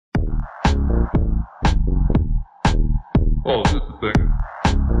Oh, just a second.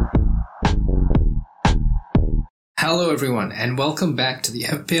 Hello everyone and welcome back to the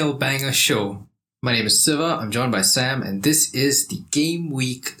FPL Banger Show. My name is Siva, I'm joined by Sam, and this is the Game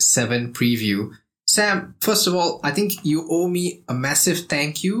Week 7 preview. Sam, first of all, I think you owe me a massive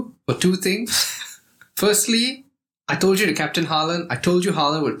thank you for two things. Firstly, I told you to captain Haaland. I told you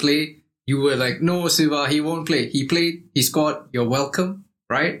Haaland would play. You were like, no, Siva, he won't play. He played, he scored, you're welcome,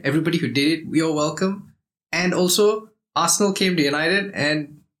 right? Everybody who did it, we are welcome. And also, Arsenal came to United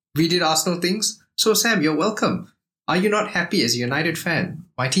and we did Arsenal things. So Sam, you're welcome. Are you not happy as a United fan?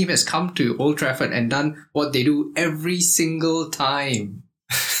 My team has come to Old Trafford and done what they do every single time.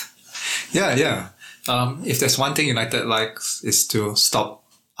 Yeah. If there's one thing United likes is to stop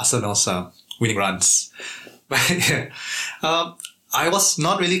Arsenal's winning runs. But yeah, I was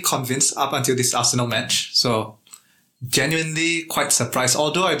not really convinced up until this Arsenal match. So genuinely quite surprised.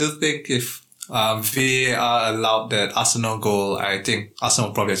 Although I do think if VAR allowed that Arsenal goal, I think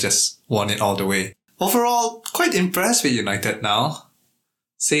Arsenal probably just won it all the way. Overall, quite impressed with United now.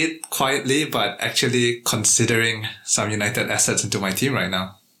 Say it quietly, but actually considering some United assets into my team right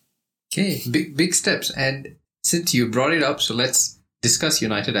now. Okay, big steps. And since you brought it up, so let's discuss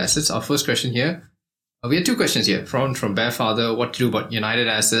United assets. Our first question here. We have two questions here. From Bearfather, what to do about United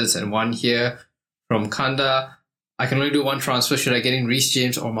assets, and one here from Kanda. I can only do one transfer. Should I get in Reece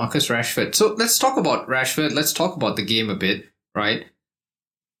James or Marcus Rashford? So let's talk about Rashford. Let's talk about the game a bit, right?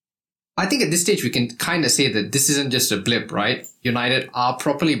 I think at this stage we can kind of say that this isn't just a blip, right? United are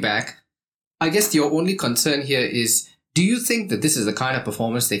properly back. I guess your only concern here is, do you think that this is the kind of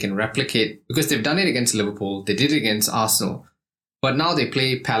performance they can replicate? Because they've done it against Liverpool, they did it against Arsenal, but now they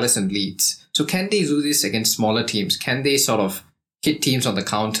play Palace and Leeds. So can they do this against smaller teams? Can they sort of hit teams on the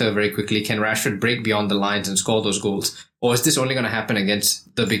counter very quickly? Can Rashford break beyond the lines and score those goals? Or is this only going to happen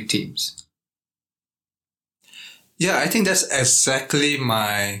against the big teams? Yeah, I think that's exactly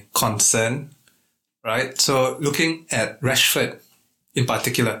my concern, right? So looking at Rashford in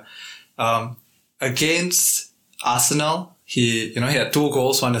particular, against Arsenal, he had 2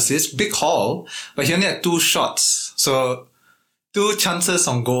 goals, 1 assist, big haul, but he only had 2 shots. So 2 chances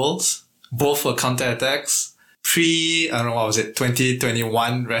on goals, both were counter-attacks.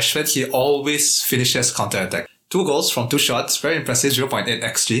 2021 Rashford, he always finishes counter-attack. 2 goals from 2 shots, very impressive, 0.8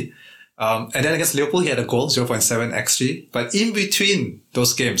 XG. And then against Liverpool, he had a goal, 0.7 XG. But in between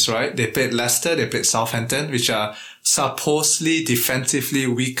those games, right, they played Leicester, they played Southampton, which are supposedly defensively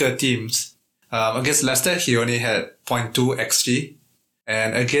weaker teams. Against Leicester, he only had 0.2 XG.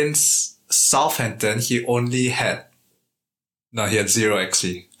 And against Southampton, he had 0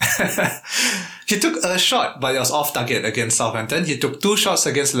 XG. He took a shot, but it was off target against Southampton. He took 2 shots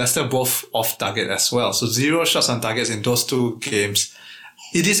against Leicester, both off target as well. So 0 shots on targets in those 2 games.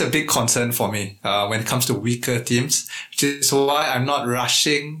 It is a big concern for me when it comes to weaker teams, which is why I'm not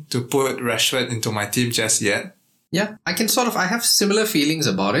rushing to put Rashford into my team just yet. Yeah, I have similar feelings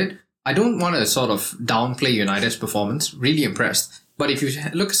about it. I don't want to sort of downplay United's performance. Really impressed. But if you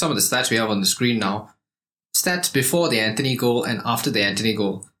look at some of the stats we have on the screen now, stats before the Antony goal and after the Antony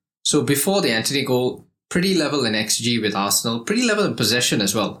goal. So before the Antony goal, pretty level in XG with Arsenal, pretty level in possession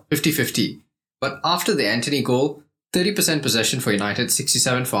as well, 50-50. But after the Antony goal, 30% possession for United,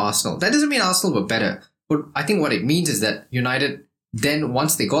 67% for Arsenal. That doesn't mean Arsenal were better. But I think what it means is that United, then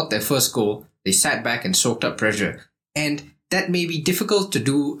once they got their first goal, they sat back and soaked up pressure. And that may be difficult to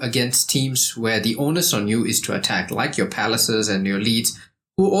do against teams where the onus on you is to attack, like your Palaces and your Leeds,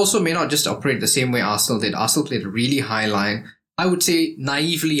 who also may not just operate the same way Arsenal did. Arsenal played a really high line. I would say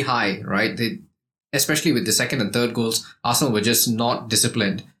naively high, right? Especially with the second and third goals, Arsenal were just not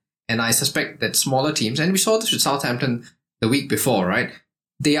disciplined. And I suspect that smaller teams, and we saw this with Southampton the week before, right?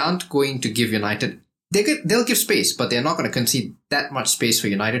 They aren't going to give United, they'll give space, but they're not going to concede that much space for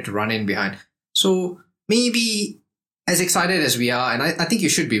United to run in behind. So maybe as excited as we are, and I think you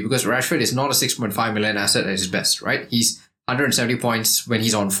should be, because Rashford is not a 6.5 million asset at his best, right? He's 170 points when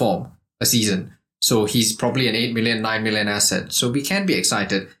he's on form a season. So he's probably an 8 million, 9 million asset. So we can be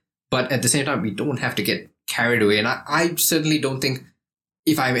excited, but at the same time, we don't have to get carried away. And I certainly don't think,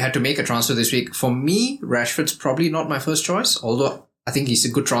 if I had to make a transfer this week, for me, Rashford's probably not my first choice, although I think he's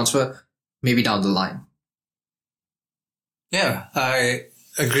a good transfer, maybe down the line. Yeah, I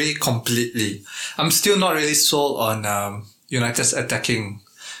agree completely. I'm still not really sold on United's attacking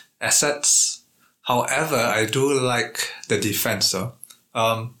assets. However, I do like the defense though.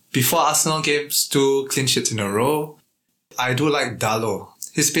 Before Arsenal games, 2 clean sheets in a row, I do like Dalot.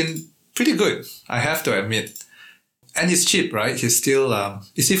 He's been pretty good, I have to admit. And he's cheap, right? He's still,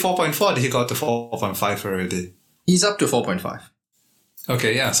 is he 4.4 or did he go to 4.5 already? He's up to 4.5.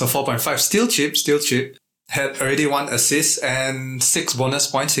 Okay, yeah, so 4.5. Still cheap. had already 1 assist and 6 bonus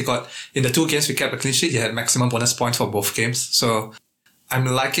points. He got, in the 2 games we kept a clean sheet, he had maximum bonus points for both games. So I'm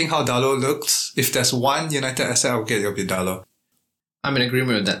liking how Dalot looks. If there's one United asset I'll get, it'll be Dalot. I'm in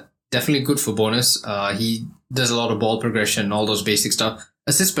agreement with that. Definitely good for bonus. He does a lot of ball progression, all those basic stuff.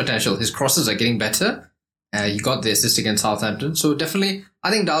 Assist potential. His crosses are getting better. He got the assist against Southampton. So definitely, I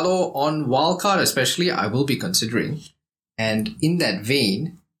think Dalot on wildcard especially, I will be considering. And in that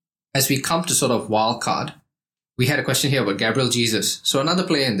vein, as we come to sort of wildcard, we had a question here about Gabriel Jesus. So another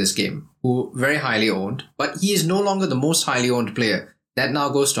player in this game who very highly owned, but he is no longer the most highly owned player. That now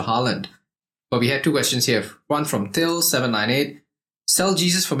goes to Haaland. But we had 2 questions here. One from Till798. Sell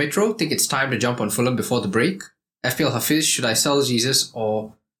Jesus for Mitro? Think it's time to jump on Fulham before the break? FPL Hafiz, should I sell Jesus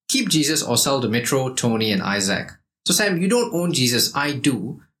or keep Jesus or sell to Mitro, Tony and Isaac? So Sam, you don't own Jesus. I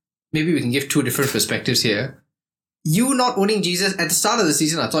do. Maybe we can give 2 different perspectives here. You not owning Jesus, at the start of the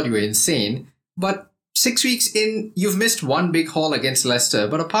season, I thought you were insane. But 6 weeks in, you've missed 1 big haul against Leicester.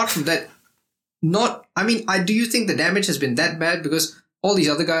 But apart from that, do you think the damage has been that bad? Because all these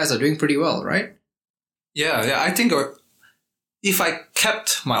other guys are doing pretty well, right? Yeah, I think if I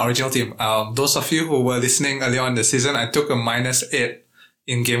kept my original team, those of you who were listening earlier on in the season, I took a -8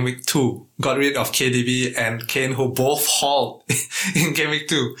 in Game Week 2. Got rid of KDB and Kane, who both hauled in Game Week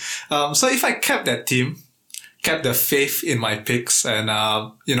 2. So if I kept that team, kept the faith in my picks, and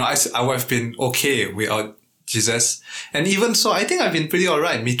I would have been okay without Jesus. And even so, I think I've been pretty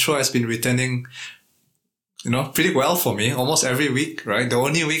alright. Mitro has been returning, pretty well for me almost every week, right? The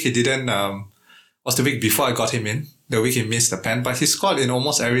only week he didn't was the week before I got him in. The week he missed the pen, but he scored in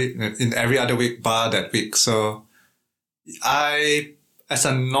almost every other week bar that week. So as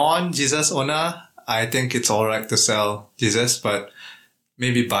a non-Jesus owner, I think it's alright to sell Jesus, but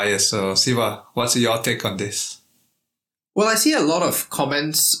maybe biased. So Siva, what's your take on this? Well, I see a lot of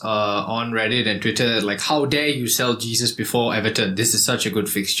comments on Reddit and Twitter, like, how dare you sell Jesus before Everton? This is such a good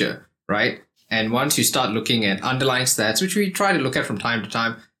fixture, right? And once you start looking at underlying stats, which we try to look at from time to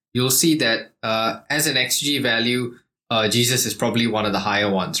time, you'll see that as an XG value, Jesus is probably one of the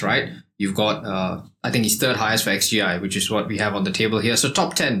higher ones, right? You've got, I think he's 3rd highest for XGI, which is what we have on the table here. So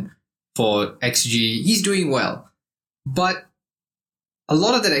top 10 for XG. He's doing well. But a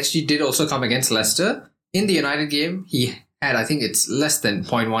lot of that XG did also come against Leicester. In the United game, he had, I think it's less than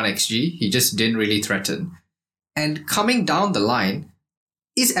 0.1 XG. He just didn't really threaten. And coming down the line,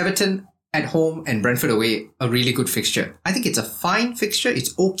 is Everton at home and Brentford away a really good fixture? I think it's a fine fixture.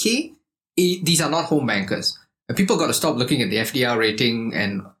 It's okay. These are not home bankers. People got to stop looking at the FDR rating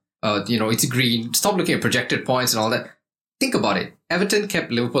and, it's green. Stop looking at projected points and all that. Think about it. Everton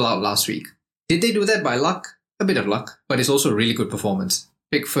kept Liverpool out last week. Did they do that by luck? A bit of luck, but it's also a really good performance.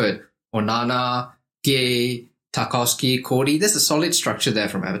 Pickford, Onana, Gay, Tarkowski, Cody. There's a solid structure there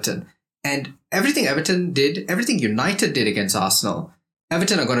from Everton. And everything Everton did, everything United did against Arsenal,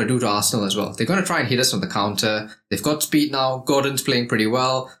 Everton are going to do to Arsenal as well. They're going to try and hit us on the counter. They've got speed now. Gordon's playing pretty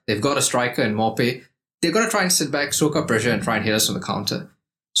well. They've got a striker in Morpe. They're going to try and sit back, soak up pressure, and try and hit us on the counter.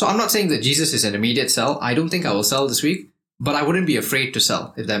 So I'm not saying that Jesus is an immediate sell. I don't think I will sell this week, but I wouldn't be afraid to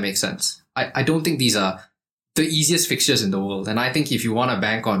sell, if that makes sense. I don't think these are the easiest fixtures in the world. And I think if you want to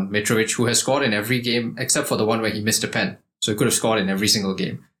bank on Mitrovic, who has scored in every game, except for the one where he missed a pen, so he could have scored in every single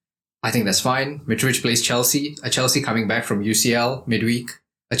game, I think that's fine. Mitrovic plays Chelsea, a Chelsea coming back from UCL midweek,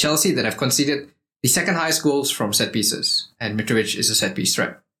 a Chelsea that have conceded the 2nd highest goals from set pieces, and Mitrovic is a set piece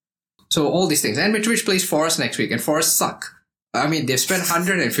threat. So all these things. And Mitrovic plays Forest next week, and Forest suck. I mean, they've spent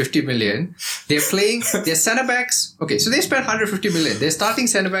 150 million. They're playing their centre-backs. Okay, so they spent 150 million. They're starting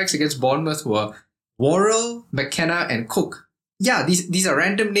centre-backs against Bournemouth, who are Worrell, McKenna, and Cook. Yeah, these are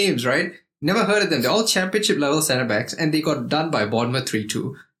random names, right? Never heard of them. They're all championship-level centre-backs, and they got done by Bournemouth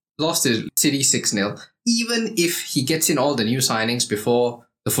 3-2. Lost to City 6-0. Even if he gets in all the new signings before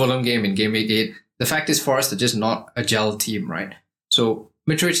the Fulham game in Game Week 8, the fact is Forest are just not a gel team, right? So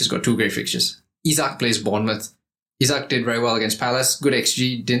Mitrovic has got 2 great fixtures. Isak plays Bournemouth. Isak did very well against Palace. Good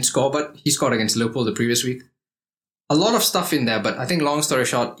XG, didn't score, but he scored against Liverpool the previous week. A lot of stuff in there, but I think long story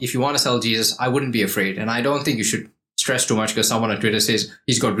short, if you want to sell Jesus, I wouldn't be afraid. And I don't think you should stress too much because someone on Twitter says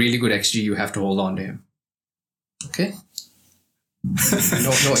he's got really good XG, you have to hold on to him. Okay? No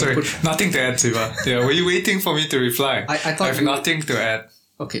Sorry, input. nothing to add, Siva. Yeah, were you waiting for me to reply? I thought I have nothing to add.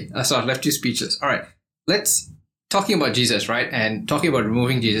 Okay, so I've left you speechless. All right, talking about Jesus, right? And talking about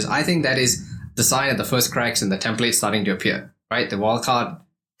removing Jesus, I think that is the sign of the first cracks in the template starting to appear, right? The wildcard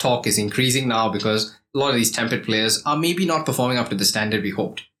talk is increasing now because a lot of these template players are maybe not performing up to the standard we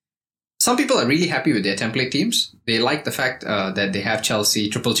hoped. Some people are really happy with their template teams. They like the fact that they have Chelsea,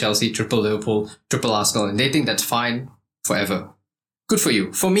 triple Liverpool, triple Arsenal, and they think that's fine forever. Good for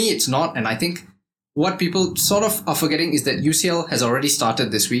you. For me, it's not, and I think what people sort of are forgetting is that UCL has already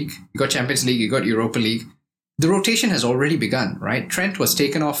started this week. You got Champions League, you got Europa League. The rotation has already begun, right? Trent was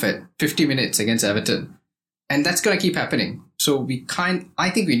taken off at 50 minutes against Everton. And that's going to keep happening. So I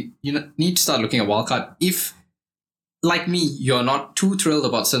think we need to start looking at wildcard. If, like me, you're not too thrilled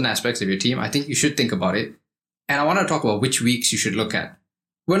about certain aspects of your team, I think you should think about it. And I want to talk about which weeks you should look at.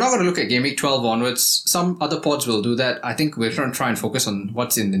 We're not going to look at Game Week 12 onwards. Some other pods will do that. I think we're going to try and focus on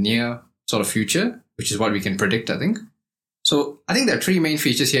what's in the near sort of future, which is what we can predict, I think. So I think there are three main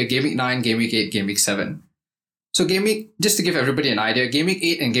features here: Game Week 9, Game Week 8, Game Week 7. So Game Week, just to give everybody an idea, Game Week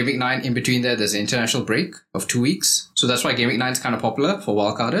 8 and Game Week 9, in between there's an international break of 2 weeks. So that's why Game Week 9 is kind of popular for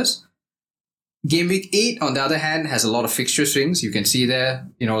wildcarders. Game Week 8, on the other hand, has a lot of fixture swings. You can see there,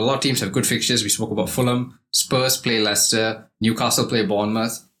 a lot of teams have good fixtures. We spoke about Fulham. Spurs play Leicester. Newcastle play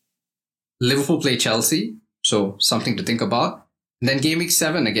Bournemouth. Liverpool play Chelsea. So something to think about. And then Game Week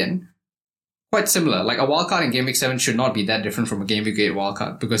 7 again, quite similar. Like a wildcard in Game Week 7 should not be that different from a Game Week 8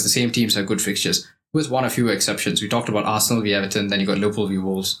 wildcard because the same teams have good fixtures, with one or few exceptions. We talked about Arsenal v Everton, then you got Liverpool v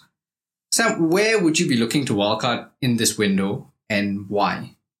Wolves. Sam, where would you be looking to wildcard in this window and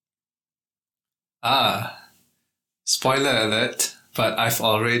why? Spoiler alert, but I've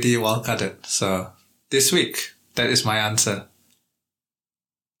already wildcarded. So this week, that is my answer.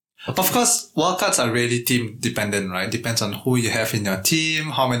 Of course, wildcards are really team dependent, right? Depends on who you have in your team,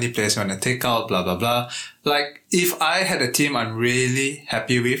 how many players you want to take out, blah, blah, blah. Like, if I had a team I'm really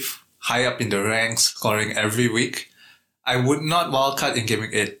happy with, high up in the ranks, scoring every week, I would not wildcard in Game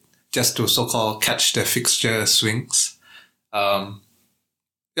Week 8, just to so-called catch the fixture swings.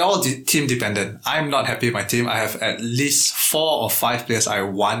 They're all team dependent. I'm not happy with my team. I have at least 4 or 5 players I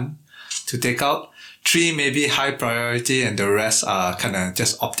want to take out. 3 maybe high priority and the rest are kind of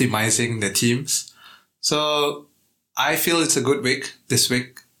just optimizing the teams. So I feel it's a good week this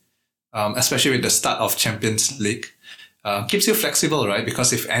week, especially with the start of Champions League. Keeps you flexible, right?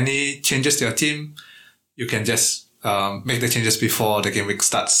 Because if any changes to your team, you can just make the changes before the game week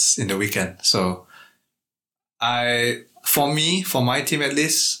starts in the weekend. So for my team at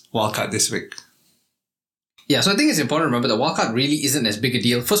least, wildcard this week. Yeah, so I think it's important to remember that wildcard really isn't as big a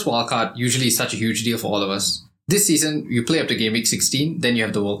deal. First wildcard usually is such a huge deal for all of us. This season, you play up to Game Week 16, then you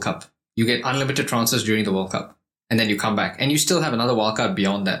have the World Cup. You get unlimited transfers during the World Cup, and then you come back. And you still have another wildcard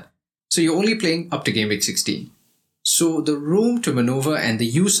beyond that. So you're only playing up to Game Week 16. So the room to maneuver and the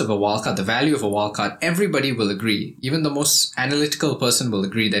use of a wildcard, the value of a wildcard, everybody will agree. Even the most analytical person will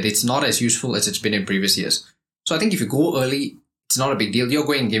agree that it's not as useful as it's been in previous years. So I think if you go early, it's not a big deal. You're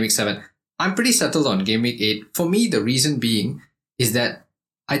going in Game Week 7. I'm pretty settled on Game Week 8. For me, the reason being is that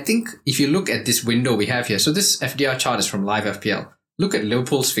I think if you look at this window we have here, so this FDR chart is from Live FPL. Look at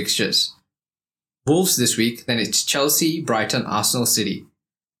Liverpool's fixtures. Wolves this week, then it's Chelsea, Brighton, Arsenal, City.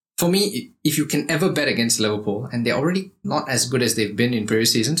 For me, if you can ever bet against Liverpool, and they're already not as good as they've been in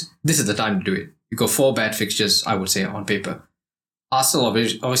previous seasons, this is the time to do it. You got 4 bad fixtures, I would say, on paper. Arsenal,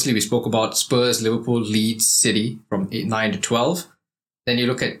 obviously we spoke about Spurs, Liverpool, Leeds, City from 9 to 12. Then you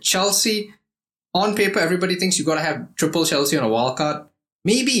look at Chelsea. On paper, everybody thinks you got to have triple Chelsea on a wildcard.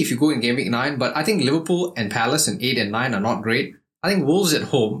 Maybe if you go in Game Week 9, but I think Liverpool and Palace in 8 and 9 are not great. I think Wolves at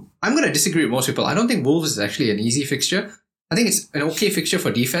home. I'm going to disagree with most people. I don't think Wolves is actually an easy fixture. I think it's an okay fixture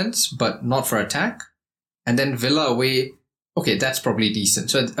for defense, but not for attack. And then Villa away. Okay, that's probably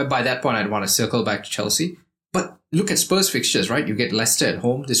decent. So by that point, I'd want to circle back to Chelsea. But look at Spurs fixtures, right? You get Leicester at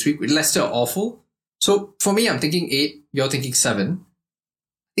home this week. Leicester are awful. So for me, I'm thinking 8. You're thinking 7.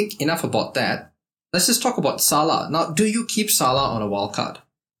 I think enough about that. Let's just talk about Salah. Now, do you keep Salah on a wildcard?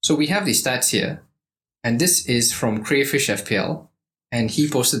 So we have these stats here. And this is from Crayfish FPL. And he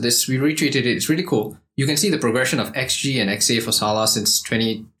posted this. We retweeted it. It's really cool. You can see the progression of XG and XA for Salah since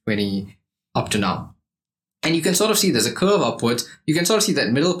 2020 up to now. And you can sort of see there's a curve upwards. You can sort of see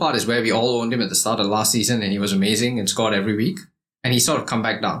that middle part is where we all owned him at the start of last season and he was amazing and scored every week. And he's sort of come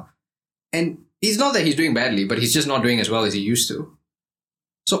back down. And it's not that he's doing badly, but he's just not doing as well as he used to.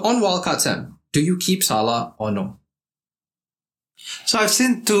 So on wildcard, Sam, do you keep Salah or no? So I've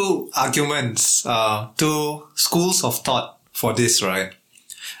seen 2 arguments, 2 schools of thought for this, right?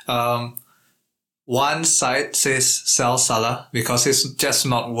 One side says sell Salah because it's just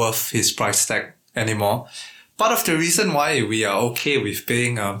not worth his price tag anymore. Part of the reason why we are okay with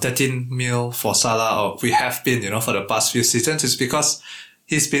paying 13 mil for Salah, or we have been, for the past few seasons, is because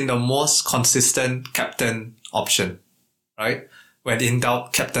he's been the most consistent captain option, right? When in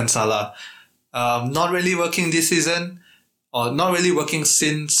doubt, captain Salah. Not really working this season, or not really working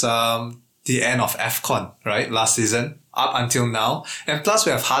since the end of AFCON, right? Last season, up until now. And plus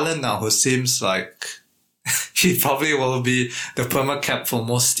we have Haaland now, who seems like he probably will be the perma cap for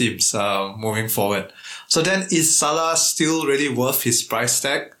most teams moving forward. So then, is Salah still really worth his price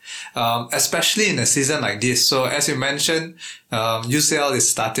tag? Especially in a season like this. So as you mentioned, UCL is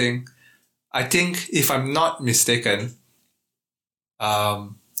starting. I think, if I'm not mistaken,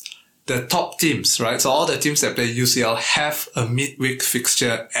 the top teams, right? So all the teams that play UCL have a midweek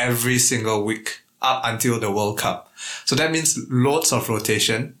fixture every single week up until the World Cup. So that means loads of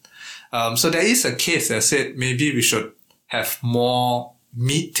rotation. So there is a case that said maybe we should have more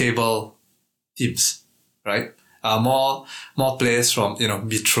mid-table teams, right? More players from,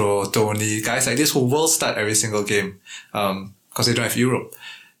 Mitro, Tony, guys like this who will start every single game, because they don't have Europe.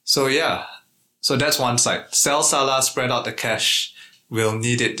 So yeah. So that's one side. Sell Salah, spread out the cash. We'll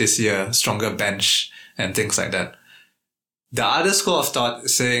need it this year. Stronger bench and things like that. The other school of thought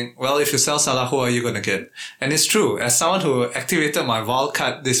is saying, well, if you sell Salah, who are you going to get? And it's true. As someone who activated my wild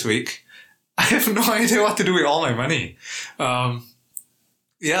card this week, I have no idea what to do with all my money.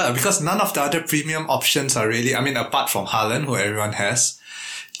 Because none of the other premium options are really, apart from Haaland, who everyone has.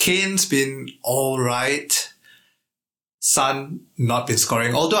 Kane's been alright. Son not been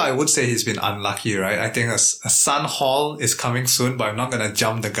scoring, although I would say he's been unlucky, right? I think a Son haul is coming soon, but I'm not going to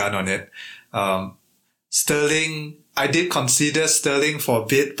jump the gun on it. Sterling, I did consider Sterling for a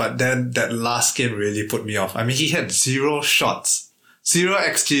bit, but then that last game really put me off. He had 0 shots. 0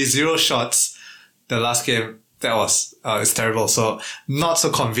 XG, 0 shots. The last game, that was, it's terrible. So not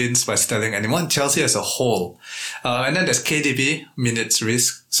so convinced by Sterling anymore. And Chelsea as a whole. And then there's KDB, minutes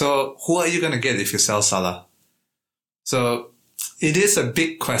risk. So who are you going to get if you sell Salah? So it is a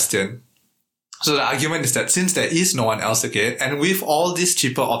big question. So the argument is that since there is no one else to get, and with all these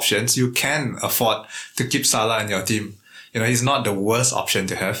cheaper options, you can afford to keep Salah in your team. He's not the worst option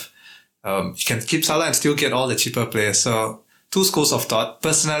to have. You can keep Salah and still get all the cheaper players. So 2 schools of thought.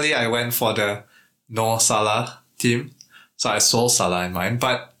 Personally, I went for the no Salah team. So I sold Salah in mine.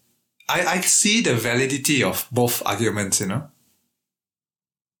 But I see the validity of both arguments,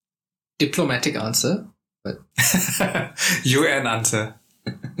 Diplomatic answer. But UN answer.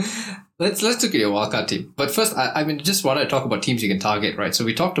 Let's look at your wildcard team. But first, I just wanted to talk about teams you can target, right? So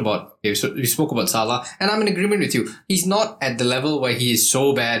we spoke about Salah, and I'm in agreement with you. He's not at the level where he is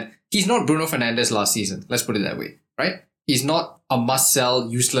so bad. He's not Bruno Fernandes last season. Let's put it that way, right? He's not a must-sell,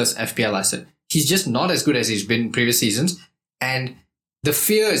 useless FPL asset. He's just not as good as he's been in previous seasons, and the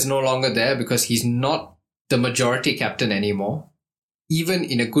fear is no longer there because he's not the majority captain anymore. Even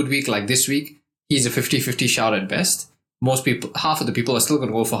in a good week like this week, he's a 50-50 shout at best. Most people, half of the people are still going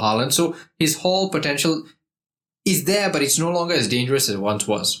to go for Haaland. So his whole potential is there, but it's no longer as dangerous as it once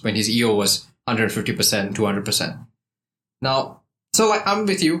was when his EO was 150%, 200%. Now, I'm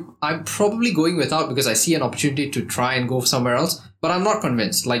with you. I'm probably going without because I see an opportunity to try and go somewhere else, but I'm not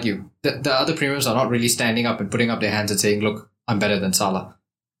convinced, like you. The other premiums are not really standing up and putting up their hands and saying, look, I'm better than Salah.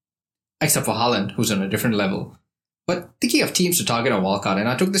 Except for Haaland, who's on a different level. But thinking of teams to target on wildcard, and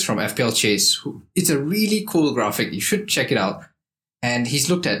I took this from FPL Chase. It's a really cool graphic. You should check it out. And he's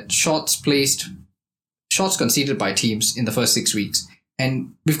looked at shots conceded by teams in the first 6 weeks.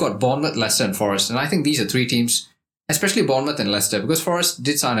 And we've got Bournemouth, Leicester, and Forest. And I think these are 3 teams, especially Bournemouth and Leicester, because Forest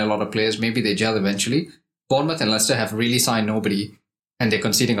did sign a lot of players. Maybe they gel eventually. Bournemouth and Leicester have really signed nobody, and they're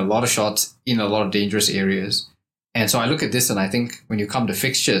conceding a lot of shots in a lot of dangerous areas. And so I look at this and I think when you come to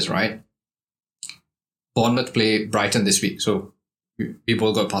fixtures, right? Bournemouth play Brighton this week. So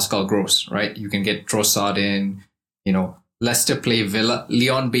people got Pascal Gross, right? You can get Trossard in, Leicester play Villa.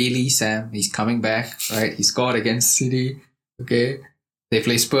 Leon Bailey, Sam, he's coming back, right? He scored against City. Okay. They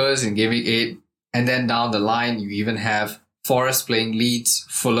play Spurs in Gameweek 8. And then down the line, you even have Forest playing Leeds,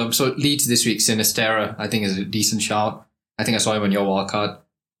 Fulham. So Leeds this week, Sinistera, I think is a decent shout. I think I saw him on your wildcard.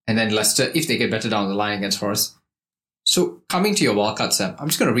 And then Leicester, if they get better down the line against Forest. So coming to your wildcard, Sam, I'm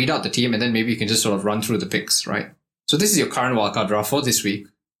just going to read out the team and then maybe you can just sort of run through the picks, right? So this is your current wildcard draft for this week.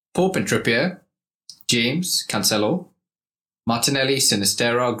 Pope and Trippier, James, Cancelo, Martinelli,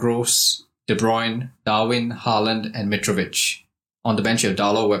 Sinistera, Gross, De Bruyne, Darwin, Haaland, and Mitrovic. On the bench you have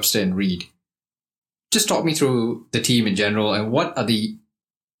Darlow, Webster, and Reed. Just talk me through the team in general and what are the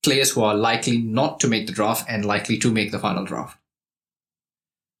players who are likely not to make the draft and likely to make the final draft.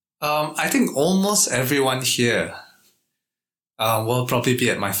 I think almost everyone here will probably be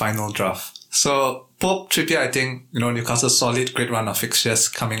at my final draft. So Pope, Trippier, I think, Newcastle solid, great run of fixtures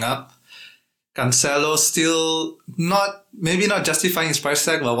coming up. Cancelo still maybe not justifying his price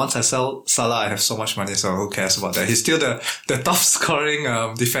tag, but once I sell Salah, I have so much money, so who cares about that? He's still the top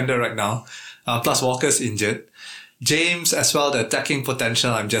scoring defender right now. Plus Walker's injured. James as well, the attacking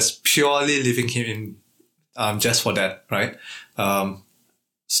potential, I'm just purely leaving him in just for that, right?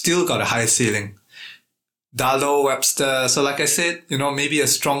 Still got a high ceiling. Darlow, Webster. So like I said, maybe a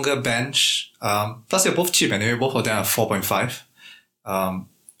stronger bench. Plus they're both cheap anyway. Both of them are 4.5.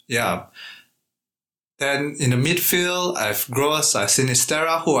 Yeah. Then in the midfield, I have Gross, I have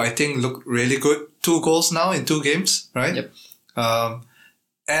Sinistera, who I think look really good. 2 goals now in 2 games, right? Yep.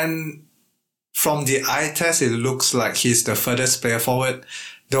 And from the eye test, it looks like he's the furthest player forward.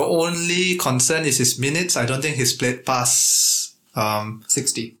 The only concern is his minutes. I don't think he's played past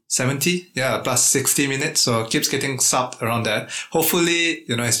 60. 70. Yeah, plus 60 minutes. So keeps getting subbed around there. Hopefully,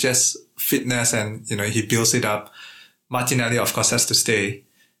 it's just fitness and, he builds it up. Martinelli, of course, has to stay.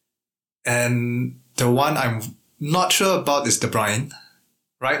 And the one I'm not sure about is De Bruyne.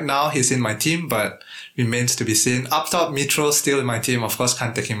 Right now, he's in my team, but remains to be seen. Up top, Mitro still in my team. Of course,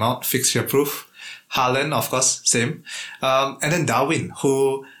 can't take him out. Fixture proof. Haaland, of course, same. And then Darwin,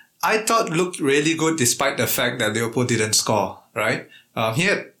 who I thought looked really good despite the fact that Liverpool didn't score, right? He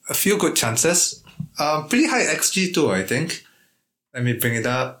had a few good chances. Pretty high XG too, I think. Let me bring it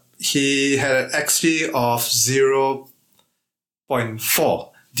up. He had an XG of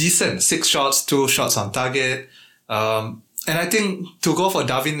 0.4. Decent. 6 shots, 2 shots on target. And I think to go for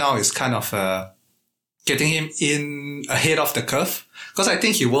Darwin now is kind of getting him in ahead of the curve, because I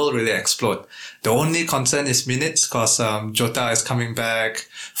think he will really explode. The only concern is minutes, because Jota is coming back.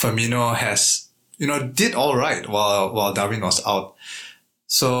 Firmino has, did all right while Darwin was out.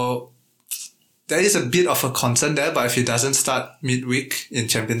 So there is a bit of a concern there, but if he doesn't start midweek in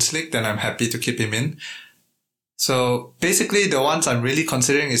Champions League, then I'm happy to keep him in. So basically the ones I'm really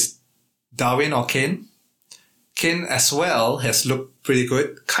considering is Darwin or Kane. Kane as well has looked pretty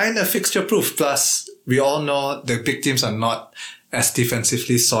good. Kind of fixture proof. Plus, we all know the big teams are not as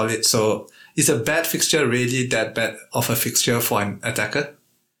defensively solid. So is a bad fixture really that bad of a fixture for an attacker?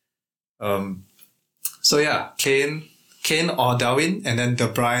 So yeah, Kane or Darwin, and then De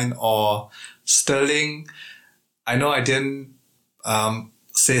Bruyne or Sterling. I know I didn't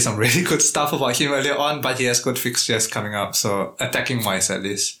say some really good stuff about him earlier on, but he has good fixtures coming up. So attacking wise at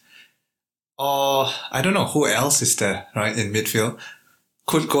least. Or I don't know who else is there, right, in midfield.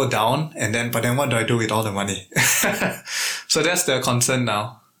 Could go down, but then what do I do with all the money? So that's the concern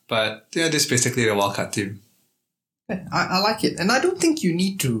now. But yeah, this is basically the wildcard team. I like it. And I don't think you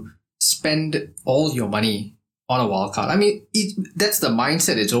need to spend all your money on a wildcard. I mean, that's the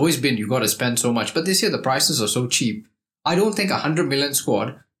mindset. It's always been you got to spend so much. But this year the prices are so cheap. I don't think a 100 million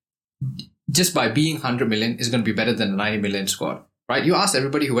squad, just by being 100 million, is going to be better than a 90 million squad. Right? You asked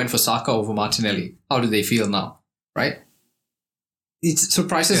everybody who went for Saka over Martinelli, how do they feel now? Right? So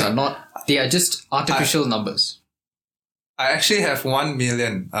prices are not, they are just artificial numbers. I actually have 1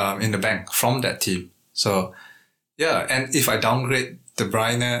 million in the bank from that team. So yeah, and if I downgrade De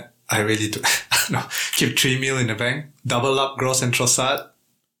Bruyne, I really do keep 3 mil in the bank, double up Gross and Trossard.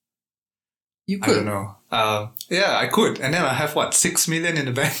 You could. I don't know. Yeah, I could. And then I have 6 million in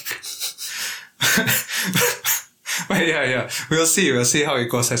the bank. But yeah. We'll see how it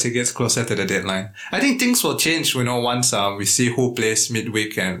goes as it gets closer to the deadline. I think things will change, once we see who plays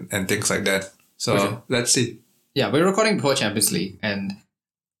midweek and things like that. So sure. Let's see. Yeah, we're recording before Champions League. And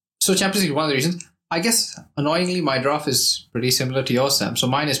so Champions League, one of the reasons, I guess, annoyingly, my draft is pretty similar to yours, Sam. So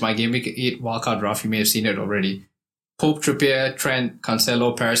mine is my Gameweek 8 wildcard draft. You may have seen it already. Pope, Trippier, Trent,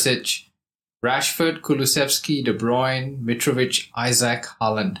 Cancelo, Perisic, Rashford, Kulusevski, De Bruyne, Mitrovic, Isaac,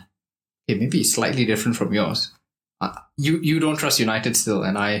 Haaland. Okay, maybe slightly different from yours. You don't trust United still,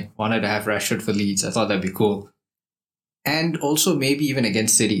 and I wanted to have Rashford for Leeds. I thought that'd be cool. And also maybe even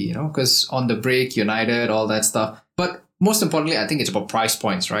against City, because on the break, United, all that stuff. But most importantly, I think it's about price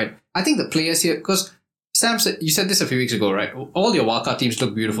points, right? I think the players here, because Sam said, you said this a few weeks ago, right? All your wildcard teams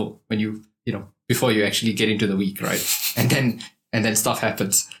look beautiful when before you actually get into the week, right? And then stuff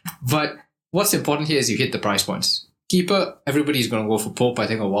happens. But what's important here is you hit the price points. Keeper, everybody's going to go for Pope, I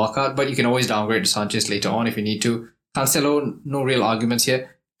think, or wildcard, but you can always downgrade to Sanchez later on if you need to. Cancelo, no real arguments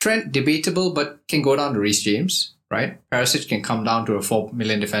here. Trent, debatable, but can go down to Reece James, right? Perisic can come down to a 4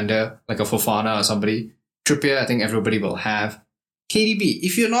 million defender, like a Fofana or somebody. Trippier, I think everybody will have. KDB,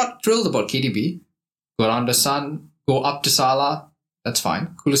 if you're not thrilled about KDB, go down to Son, go up to Salah, that's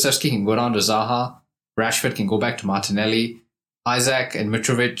fine. Kulusevski can go down to Zaha. Rashford can go back to Martinelli. Isaac and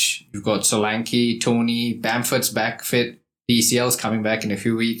Mitrovic, you've got Solanke, Tony, Bamford's back fit, DCL's coming back in a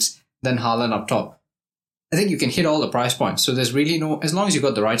few weeks, then Haaland up top. I think you can hit all the price points. So there's really as long as you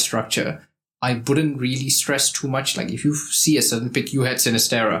got the right structure, I wouldn't really stress too much. Like if you see a certain pick, you had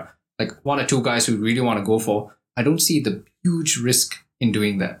Sinistera, like 1 or 2 guys who really want to go for, I don't see the huge risk in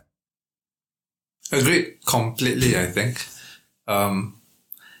doing that. Agreed completely, I think.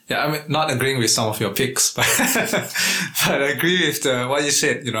 Yeah, I'm not agreeing with some of your picks, but I agree with what you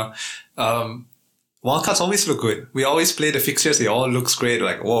said, wildcards always look good. We always play the fixtures. It all looks great.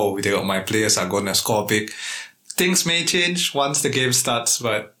 Like, whoa, my players are going to score big. Things may change once the game starts,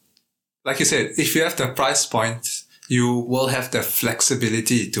 but like you said, if you have the price point, you will have the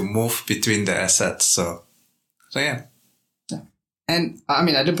flexibility to move between the assets. So yeah. And I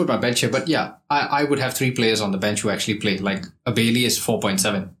mean, I didn't put my bench here, but yeah, I would have 3 players on the bench who actually play. Like a Bailey is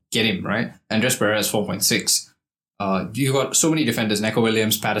 4.7. Get him, right? Andres Pereira is 4.6. You got so many defenders. Neco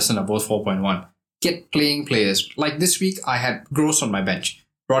Williams, Patterson are both 4.1. Get playing players. Like this week, I had Gross on my bench.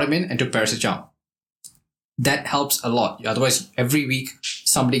 Brought him in and took Perisic out. That helps a lot. Otherwise, every week,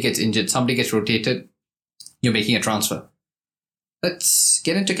 somebody gets injured. Somebody gets rotated. You're making a transfer. Let's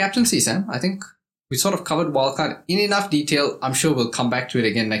get into captaincy, Sam. I think we sort of covered wildcard in enough detail. I'm sure we'll come back to it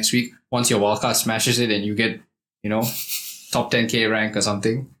again next week once your wildcard smashes it and you get, top 10k rank or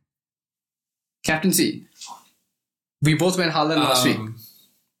something. Captaincy. We both went Haaland last week.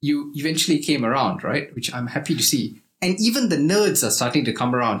 You eventually came around, right? Which I'm happy to see. And even the nerds are starting to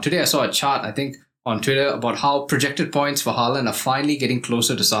come around. Today I saw a chart, I think, on Twitter about how projected points for Haaland are finally getting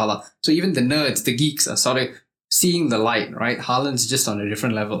closer to Salah. So even the nerds, the geeks are sort of seeing the light, right? Haaland's just on a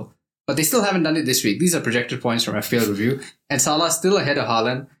different level. But they still haven't done it this week. These are projected points from FPL Review. And Salah's still ahead of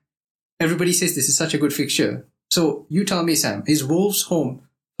Haaland. Everybody says this is such a good fixture. So you tell me, Sam, is Wolves home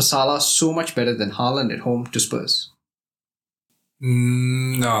for Salah so much better than Haaland at home to Spurs?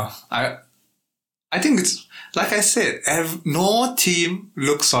 No. I think it's, like I said, no team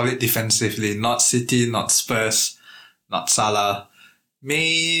looks solid defensively. Not City, not Spurs, not Salah.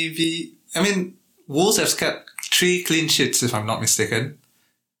 Maybe, Wolves have kept 3 clean sheets, if I'm not mistaken.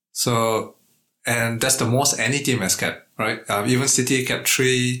 So, and that's the most any team has kept, right? Even City kept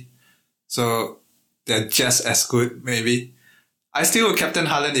 3. So, they're just as good, maybe. I still would captain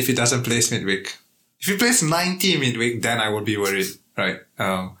Haaland if he doesn't place midweek. If he plays 90 midweek, then I would be worried, right?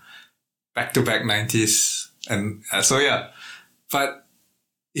 Back-to-back 90s. And so, yeah. But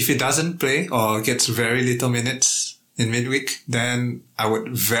if he doesn't play or gets very little minutes in midweek, then I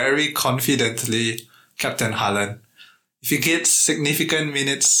would very confidently captain Haaland. If he gets significant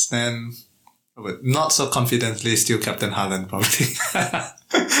minutes, then I would not so confidently still captain Haaland, probably.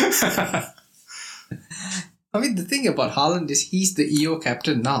 The thing about Haaland is he's the EO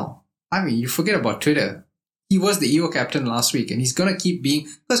captain now. You forget about Twitter. He was the EO captain last week and he's going to keep being...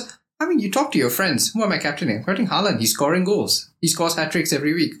 Because, you talk to your friends. Who am I captaining? I'm captaining Haaland. He's scoring goals. He scores hat-tricks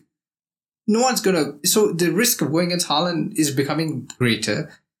every week. No one's going to... So the risk of going against Haaland is becoming greater.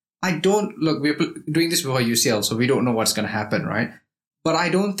 We're doing this before UCL, so we don't know what's going to happen, right? But I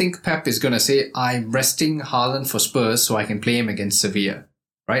don't think Pep is going to say, I'm resting Haaland for Spurs so I can play him against Sevilla,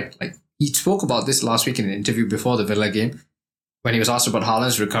 right? Like, he spoke about this last week in an interview before the Villa game when he was asked about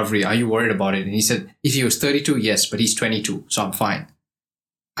Haaland's recovery. Are you worried about it? And he said, if he was 32, yes, but he's 22, so I'm fine.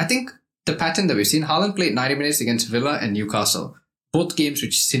 I think the pattern that we've seen, Haaland played 90 minutes against Villa and Newcastle, both games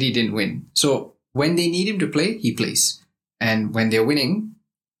which City didn't win. So when they need him to play, he plays. And when they're winning,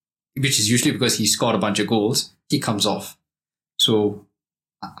 which is usually because he scored a bunch of goals, he comes off. So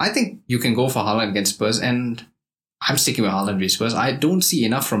I think you can go for Haaland against Spurs, and I'm sticking with Haaland against Spurs. I don't see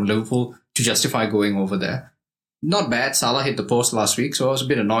enough from Liverpool to justify going over there. Not bad. Salah hit the post last week, so I was a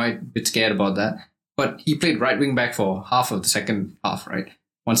bit annoyed, a bit scared about that. But he played right wing back for half of the second half, right?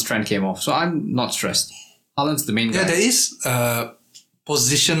 Once Trent came off. So I'm not stressed. Haaland's the main guy. Yeah, there is a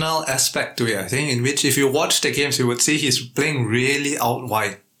positional aspect to it, I think, in which if you watch the games, you would see he's playing really out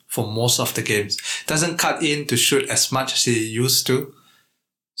wide for most of the games. Doesn't cut in to shoot as much as he used to.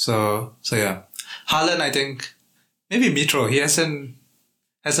 So yeah. Haaland, I think, maybe Mitro. He hasn't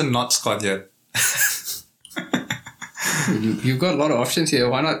not scored yet. You've got a lot of options here.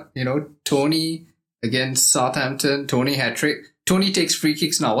 Why not, Tony against Southampton, Tony hat-trick. Tony takes free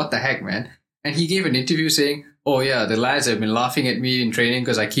kicks now. What the heck, man? And he gave an interview saying, oh yeah, the lads have been laughing at me in training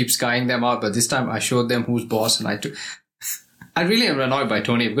because I keep skying them out, but this time I showed them who's boss and I took... I really am annoyed by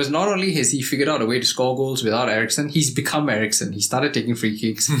Tony because not only has he figured out a way to score goals without Eriksen, he's become Eriksen. He started taking free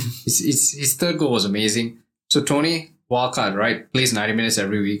kicks. His third goal was amazing. So Tony, wildcard, right? Plays 90 minutes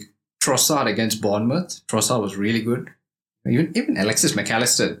every week. Trossard against Bournemouth. Trossard was really good. Even Alexis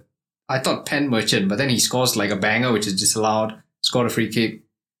McAllister. I thought pen merchant, but then he scores like a banger, which is disallowed. Scored a free kick.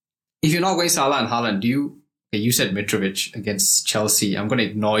 If you're not going Salah and Haaland, you said Mitrovic against Chelsea. I'm going to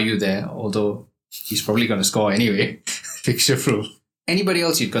ignore you there, although he's probably going to score anyway. Fixture proof. Anybody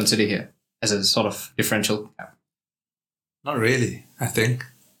else you'd consider here as a sort of differential? Not really, I think.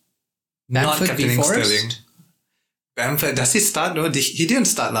 Bamford not captaining Forest? Sterling. Bamford, does he start? No, he didn't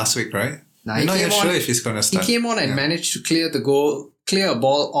start last week, right? Nah, I'm not even sure if he's going to start. He came on and managed to clear a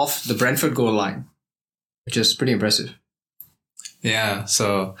ball off the Brentford goal line, which is pretty impressive. Yeah,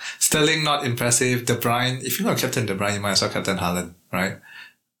 so Sterling not impressive. De Bruyne, if you're not captain De Bruyne, you might as well captain Haaland, right?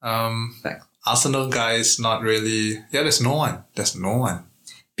 Thanks. Arsenal guys, not really. Yeah, there's no one.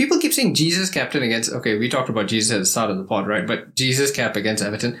 People keep saying Jesus captain against... Okay, we talked about Jesus at the start of the pod, right? But Jesus cap against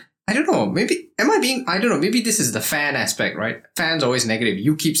Everton. I don't know. Maybe... I don't know. Maybe this is the fan aspect, right? Fans always negative.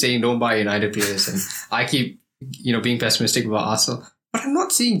 You keep saying don't buy United players. And I keep, being pessimistic about Arsenal. But I'm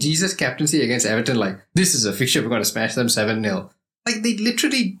not seeing Jesus captaincy against Everton like, this is a fixture, we're going to smash them 7-0. Like, they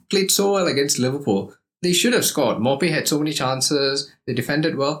literally played so well against Liverpool. They should have scored. Mope had so many chances. They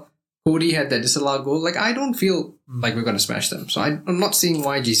defended well. Cody had that disallowed goal. Like, I don't feel like we're going to smash them. So I'm not seeing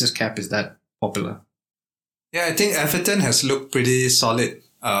why Jesus cap is that popular. Yeah, I think Everton has looked pretty solid.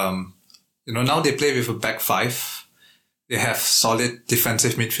 Now they play with a back five. They have solid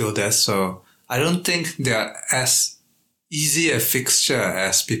defensive midfielders. So I don't think they're as easy a fixture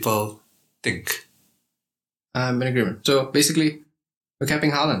as people think. I'm in agreement. So basically, we're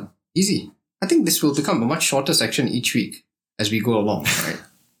capping Haaland. Easy. I think this will become a much shorter section each week as we go along, right?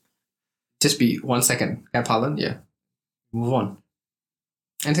 Just be 1 second. Cap Haaland, yeah. Move on.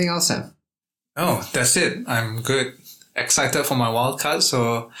 Anything else, Sam? Oh, that's it. I'm good. Excited for my wild card,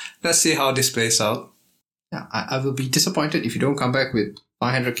 so let's see how this plays out. Yeah, I will be disappointed if you don't come back with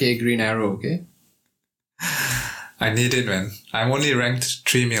 500k green arrow, okay? I need it, man. I'm only ranked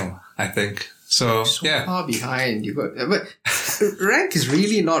 3 mil, I think. So yeah. Far behind. But rank is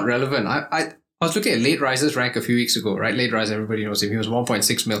really not relevant. I was looking at Late Riser's rank a few weeks ago, right? Late Riser, everybody knows him. He was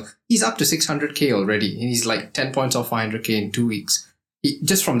 1.6 mil. He's up to 600k already. And he's like 10 points off 500k in 2 weeks.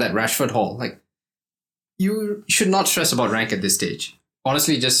 Just from that Rashford haul. Like, you should not stress about rank at this stage.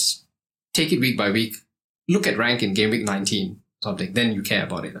 Honestly, just take it week by week. Look at rank in Gameweek 19 something. Then you care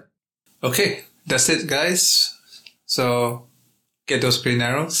about it. Okay, that's it, guys. So get those green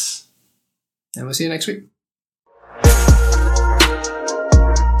arrows. And we'll see you next week.